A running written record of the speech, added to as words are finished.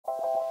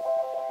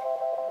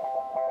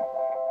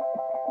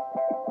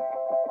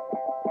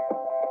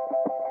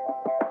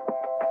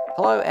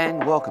Hello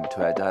and welcome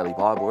to our daily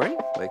Bible reading.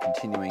 We're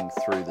continuing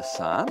through the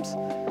Psalms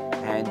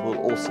and we'll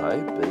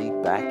also be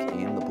back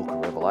in the book of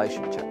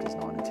Revelation, chapters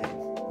 9 and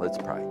 10. Let's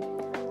pray.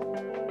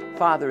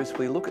 Father, as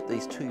we look at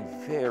these two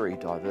very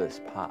diverse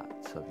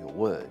parts of your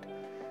word,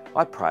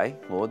 I pray,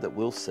 Lord, that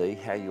we'll see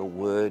how your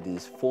word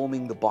is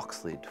forming the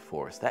box lid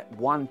for us, that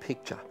one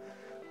picture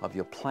of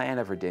your plan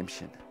of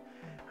redemption.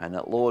 And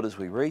that, Lord, as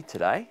we read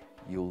today,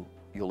 you'll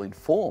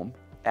inform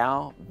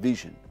our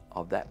vision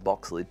of that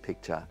box lid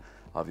picture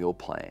of your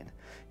plan.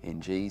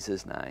 In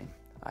Jesus' name,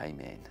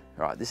 amen.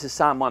 All right, this is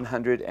Psalm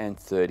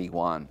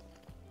 131,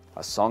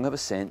 a song of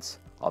ascents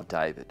of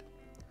David.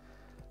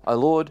 O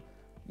Lord,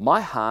 my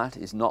heart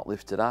is not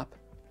lifted up,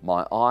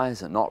 my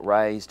eyes are not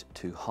raised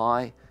too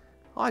high.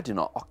 I do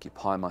not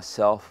occupy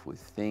myself with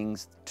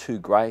things too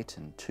great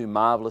and too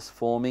marvelous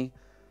for me,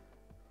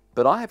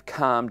 but I have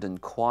calmed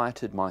and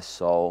quieted my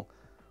soul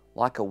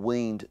like a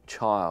weaned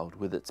child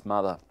with its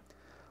mother.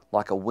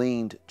 Like a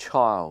weaned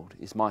child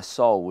is my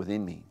soul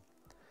within me.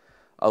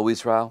 O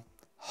Israel,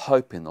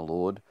 hope in the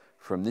Lord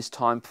from this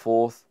time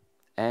forth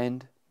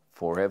and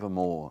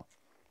forevermore.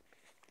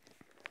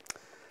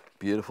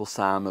 Beautiful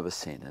Psalm of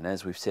Ascent. And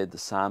as we've said, the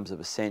Psalms of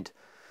Ascent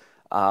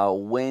are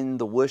when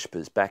the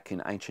worshippers back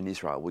in ancient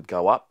Israel would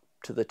go up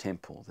to the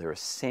temple. They're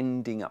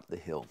ascending up the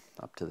hill,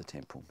 up to the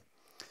temple.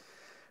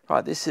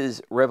 Right, this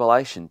is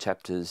Revelation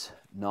chapters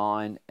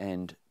 9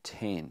 and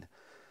 10.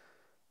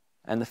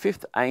 And the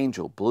fifth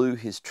angel blew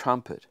his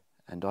trumpet,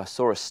 and I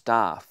saw a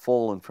star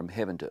fallen from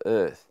heaven to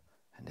earth.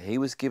 And he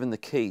was given the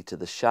key to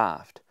the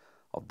shaft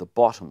of the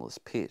bottomless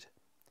pit.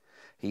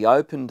 He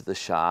opened the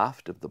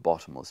shaft of the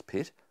bottomless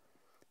pit,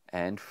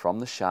 and from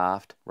the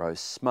shaft rose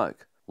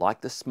smoke,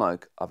 like the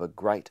smoke of a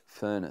great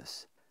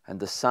furnace. And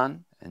the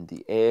sun and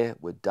the air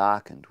were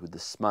darkened with the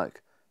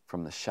smoke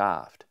from the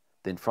shaft.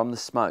 Then from the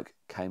smoke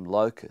came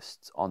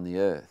locusts on the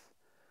earth,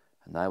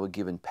 and they were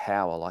given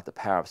power like the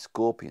power of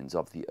scorpions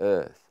of the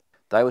earth.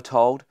 They were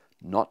told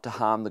not to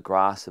harm the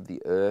grass of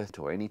the earth,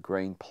 or any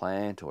green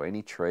plant, or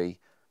any tree,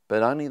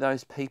 but only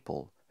those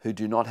people who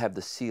do not have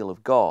the seal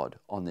of God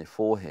on their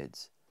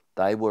foreheads.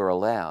 They were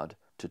allowed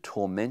to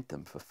torment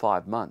them for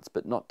 5 months,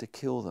 but not to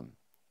kill them.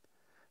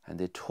 And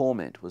their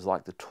torment was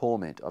like the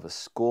torment of a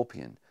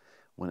scorpion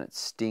when it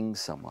stings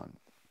someone.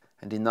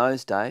 And in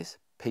those days,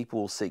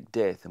 people will seek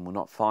death and will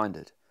not find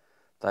it.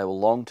 They will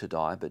long to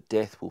die, but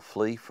death will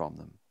flee from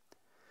them.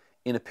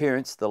 In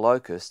appearance, the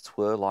locusts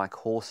were like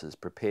horses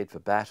prepared for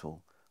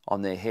battle.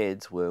 On their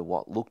heads were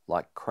what looked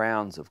like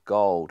crowns of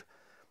gold.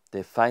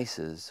 Their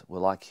faces were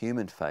like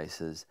human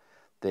faces,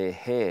 their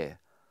hair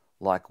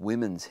like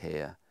women's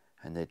hair,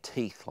 and their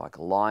teeth like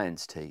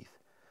lions' teeth.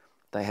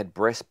 They had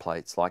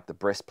breastplates like the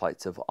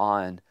breastplates of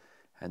iron,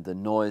 and the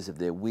noise of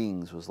their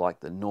wings was like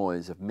the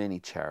noise of many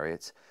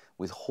chariots,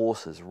 with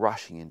horses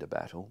rushing into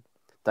battle.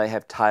 They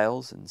have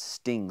tails and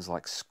stings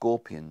like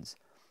scorpions,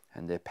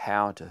 and their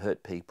power to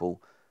hurt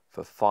people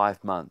for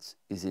 5 months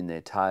is in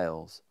their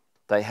tails.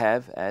 They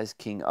have, as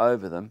king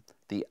over them,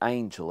 the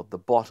angel of the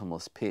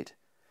bottomless pit.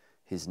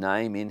 His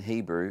name in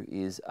Hebrew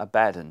is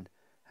Abaddon,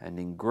 and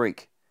in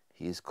Greek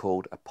he is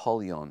called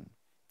Apollyon.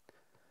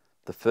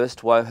 The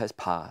first woe has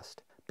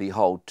passed.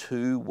 Behold,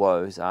 2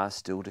 woes are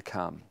still to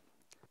come.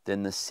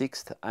 Then the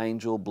 6th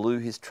angel blew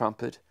his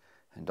trumpet,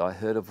 and I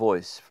heard a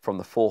voice from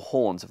the 4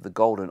 horns of the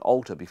golden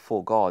altar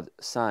before God,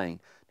 saying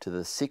to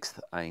the 6th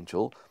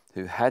angel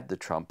who had the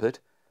trumpet,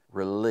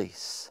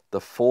 Release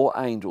the 4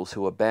 angels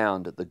who are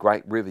bound at the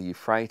great river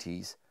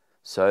Euphrates.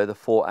 So the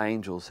 4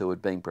 angels who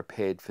had been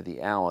prepared for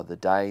the hour, the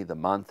day, the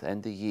month,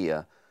 and the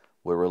year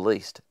were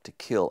released to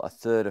kill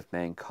 1/3 of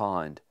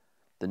mankind.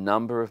 The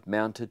number of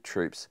mounted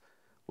troops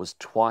was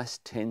twice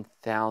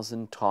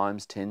 10,000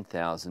 times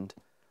 10,000.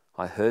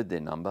 I heard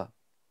their number.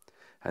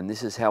 And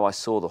this is how I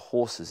saw the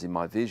horses in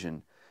my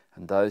vision,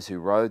 and those who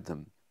rode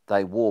them.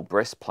 They wore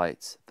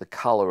breastplates, the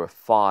colour of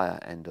fire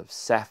and of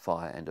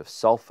sapphire and of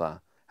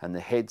sulphur, and the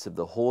heads of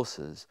the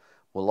horses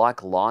were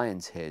like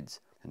lions' heads,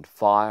 and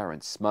fire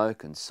and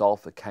smoke and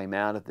sulphur came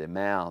out of their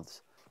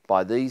mouths.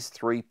 By these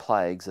 3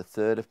 plagues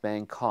 1/3 of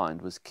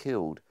mankind was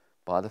killed,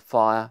 by the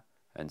fire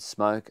and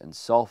smoke and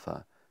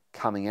sulphur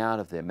coming out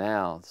of their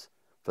mouths.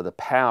 For the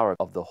power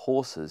of the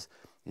horses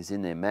is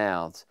in their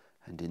mouths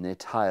and in their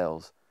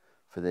tails,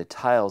 for their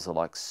tails are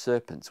like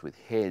serpents with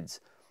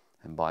heads,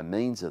 and by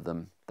means of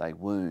them they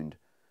wound.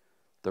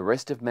 The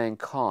rest of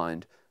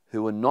mankind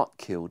who were not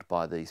killed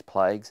by these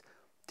plagues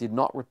did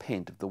not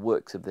repent of the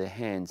works of their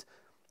hands,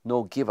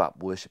 nor give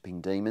up worshipping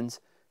demons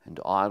and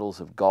idols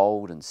of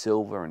gold and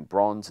silver and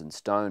bronze and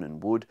stone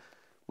and wood,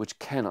 which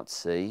cannot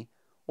see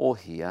or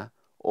hear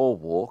or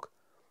walk,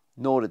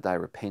 nor did they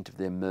repent of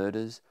their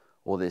murders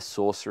or their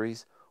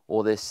sorceries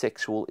or their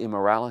sexual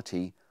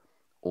immorality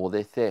or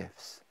their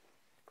thefts.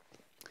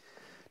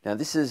 Now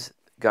this is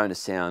going to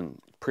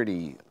sound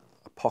pretty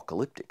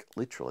apocalyptic,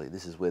 literally.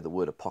 This is where the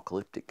word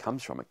apocalyptic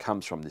comes from. It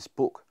comes from this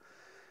book.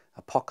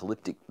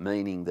 Apocalyptic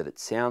meaning that it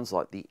sounds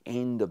like the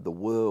end of the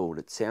world.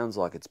 It sounds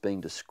like it's being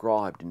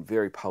described in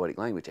very poetic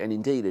language, and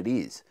indeed it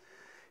is.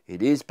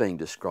 It is being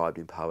described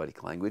in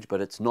poetic language, but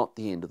it's not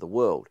the end of the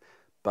world.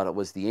 But it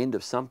was the end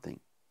of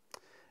something.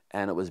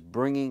 And it was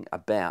bringing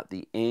about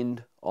the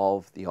end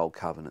of the Old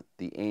Covenant,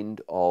 the end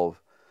of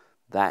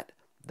that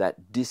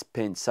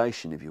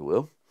dispensation, if you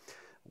will,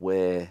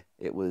 where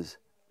it was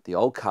the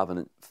Old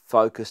Covenant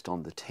focused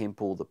on the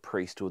temple, the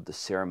priesthood, the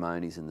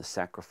ceremonies, and the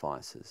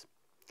sacrifices.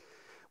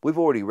 We've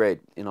already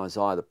read in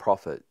Isaiah the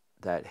prophet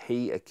that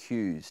he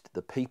accused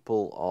the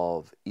people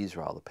of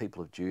Israel, the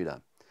people of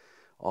Judah,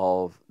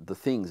 of the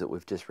things that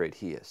we've just read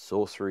here: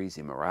 sorceries,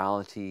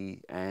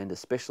 immorality, and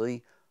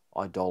especially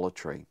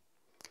idolatry.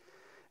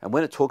 And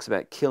when it talks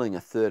about killing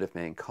a third of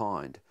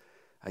mankind,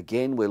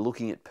 again, we're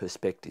looking at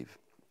perspective.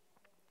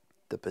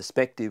 The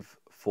perspective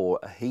for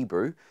a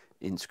Hebrew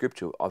in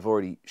Scripture, I've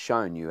already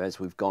shown you as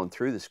we've gone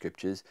through the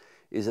Scriptures,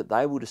 is that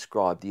they will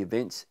describe the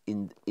events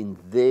in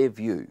their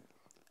view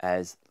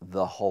as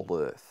the whole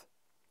earth.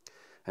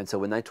 And so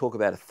when they talk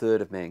about a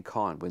third of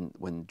mankind,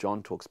 when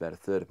John talks about a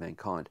third of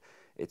mankind,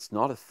 it's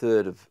not a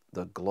third of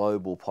the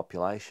global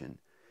population,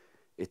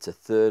 it's a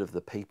third of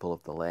the people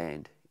of the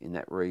land in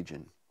that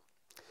region.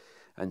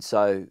 And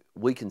so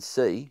we can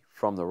see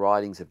from the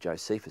writings of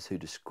Josephus, who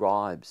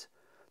describes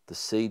the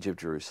siege of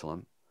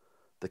Jerusalem,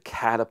 the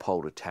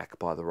catapult attack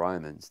by the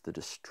Romans, the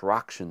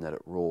destruction that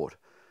it wrought,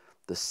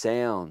 the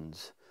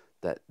sounds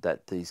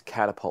that these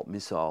catapult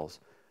missiles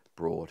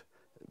brought,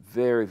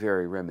 very,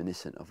 very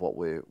reminiscent of what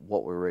we're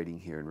reading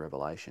here in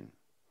Revelation.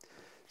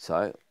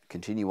 So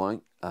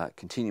continuing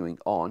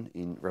on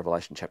in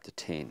Revelation chapter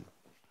 10.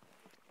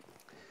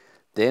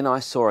 Then I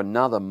saw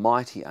another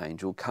mighty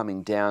angel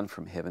coming down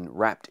from heaven,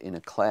 wrapped in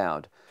a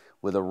cloud,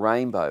 with a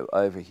rainbow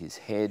over his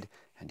head,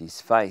 and his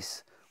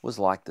face was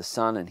like the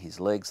sun, and his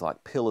legs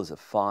like pillars of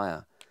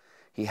fire.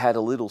 He had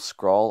a little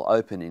scroll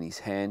open in his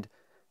hand,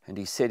 and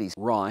he set his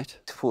right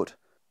foot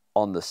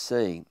on the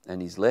sea, and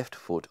his left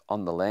foot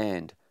on the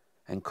land,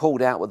 and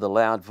called out with a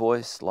loud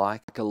voice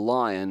like a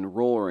lion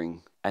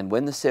roaring. And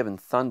when the 7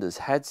 thunders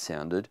had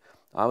sounded,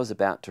 I was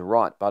about to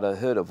write, but I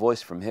heard a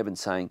voice from heaven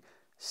saying,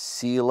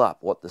 "Seal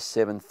up what the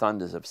 7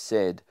 thunders have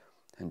said,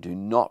 and do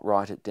not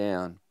write it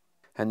down."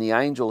 And the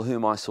angel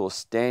whom I saw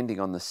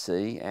standing on the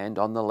sea and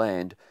on the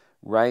land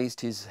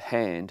raised his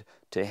hand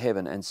to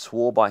heaven and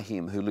swore by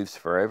him who lives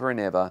forever and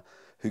ever,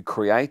 who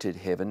created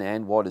heaven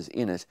and what is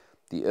in it,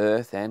 the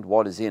earth and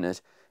what is in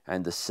it,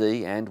 and the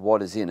sea and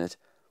what is in it,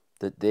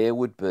 that there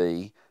would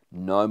be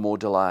no more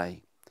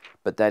delay,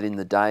 but that in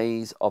the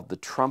days of the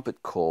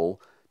trumpet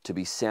call to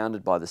be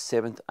sounded by the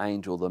 7th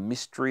angel, the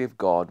mystery of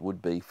God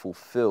would be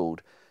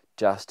fulfilled,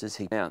 just as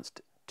he announced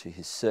to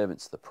his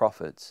servants the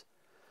prophets.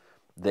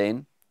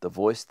 Then the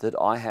voice that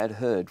I had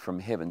heard from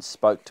heaven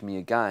spoke to me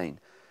again,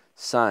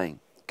 saying,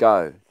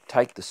 "Go,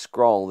 take the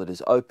scroll that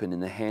is open in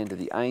the hand of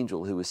the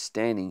angel who was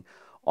standing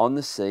on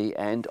the sea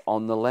and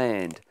on the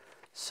land."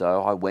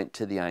 So I went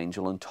to the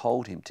angel and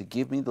told him to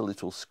give me the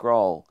little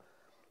scroll.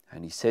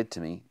 And he said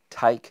to me,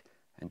 "Take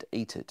and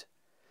eat it.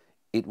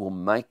 It will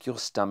make your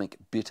stomach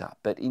bitter,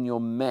 but in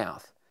your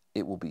mouth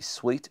it will be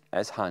sweet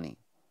as honey."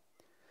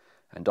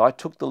 And I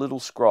took the little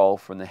scroll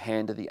from the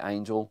hand of the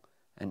angel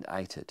and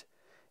ate it.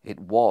 It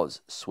was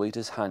sweet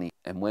as honey,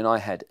 and when I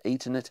had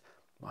eaten it,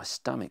 my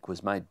stomach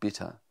was made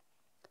bitter.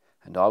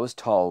 And I was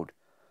told,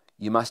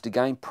 "You must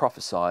again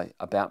prophesy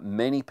about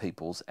many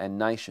peoples and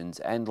nations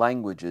and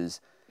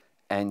languages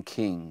and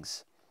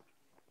kings."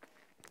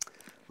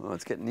 Well,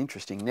 it's getting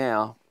interesting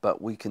now,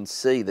 but we can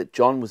see that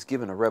John was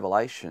given a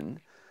revelation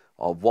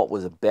of what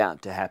was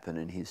about to happen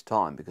in his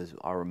time, because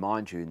I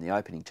remind you in the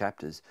opening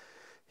chapters,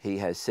 he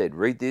has said,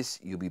 read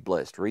this, you'll be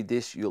blessed. Read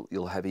this,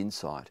 you'll have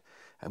insight.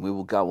 And we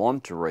will go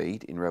on to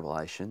read in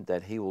Revelation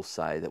that he will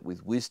say that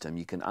with wisdom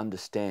you can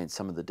understand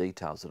some of the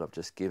details that I've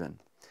just given.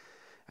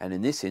 And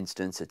in this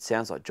instance, it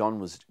sounds like John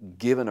was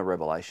given a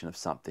revelation of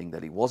something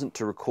that he wasn't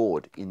to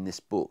record in this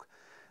book,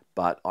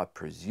 but I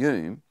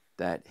presume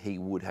that he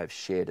would have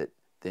shared it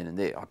then and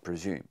there. I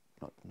presume.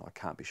 I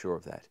can't be sure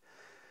of that.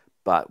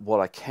 But what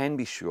I can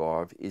be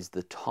sure of is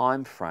the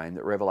time frame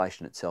that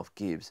Revelation itself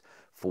gives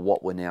for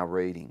what we're now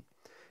reading.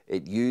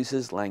 It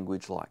uses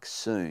language like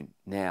soon,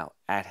 now,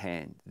 at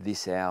hand,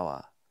 this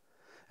hour.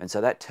 And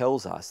so that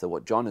tells us that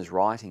what John is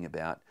writing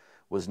about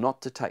was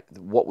not to take,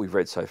 what we've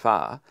read so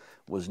far,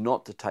 was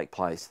not to take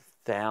place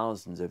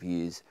thousands of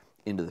years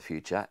into the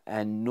future,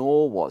 and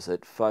nor was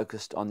it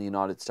focused on the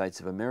United States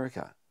of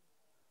America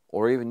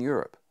or even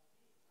Europe,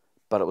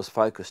 but it was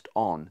focused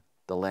on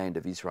the land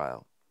of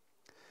Israel.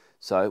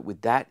 So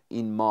with that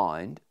in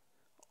mind,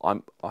 I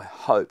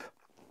hope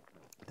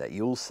that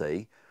you'll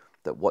see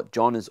that what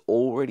John has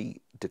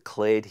already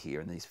declared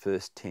here in these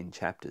first 10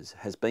 chapters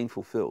has been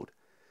fulfilled.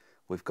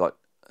 We've got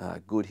a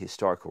good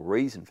historical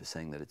reason for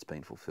saying that it's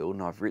been fulfilled,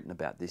 and I've written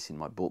about this in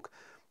my book,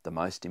 The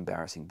Most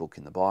Embarrassing Book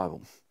in the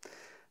Bible.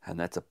 And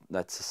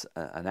that's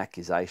an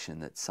accusation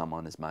that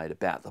someone has made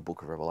about the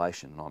book of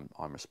Revelation, and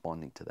I'm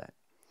responding to that.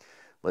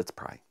 Let's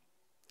pray.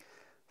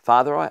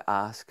 Father, I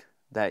ask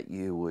that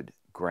you would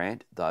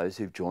grant those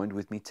who've joined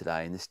with me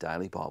today in this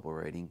daily Bible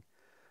reading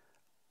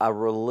a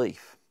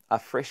relief, a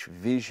fresh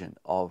vision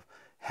of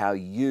how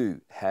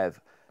you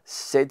have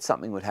said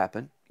something would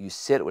happen. You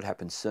said it would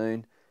happen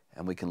soon,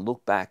 and we can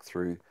look back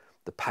through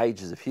the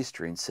pages of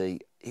history and see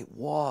it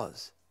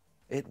was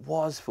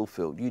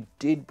fulfilled. You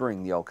did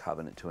bring the old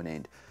covenant to an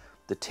end.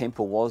 The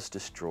temple was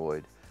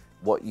destroyed.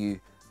 What you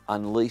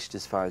unleashed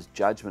as far as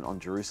judgment on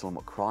Jerusalem,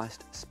 what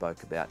Christ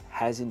spoke about,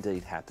 has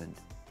indeed happened.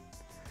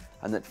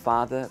 And that,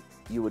 Father,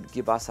 you would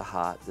give us a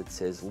heart that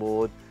says,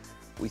 Lord,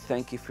 we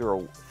thank you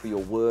for your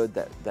word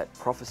that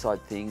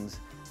prophesied things.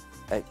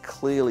 It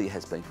clearly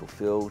has been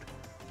fulfilled.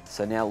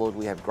 So now, Lord,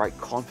 we have great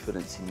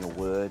confidence in your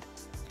word.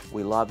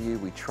 We love you,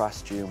 we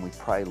trust you, and we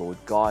pray, Lord,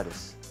 guide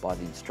us by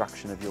the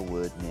instruction of your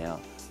word now,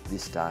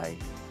 this day.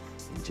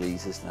 In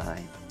Jesus'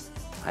 name,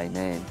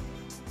 amen.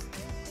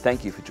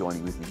 Thank you for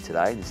joining with me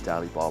today in this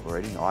daily Bible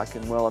reading. I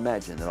can well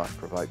imagine that I've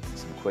provoked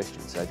some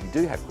questions. So if you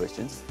do have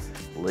questions,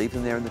 leave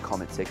them there in the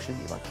comment section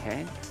if I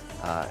can.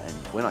 And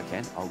when I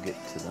can, I'll get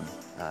to them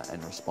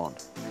and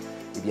respond.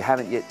 If you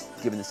haven't yet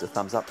given this a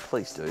thumbs up,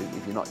 please do.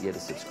 If you're not yet a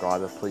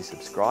subscriber, please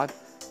subscribe.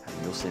 And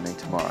you'll see me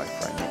tomorrow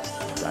for our next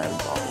daily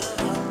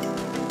Bible reading.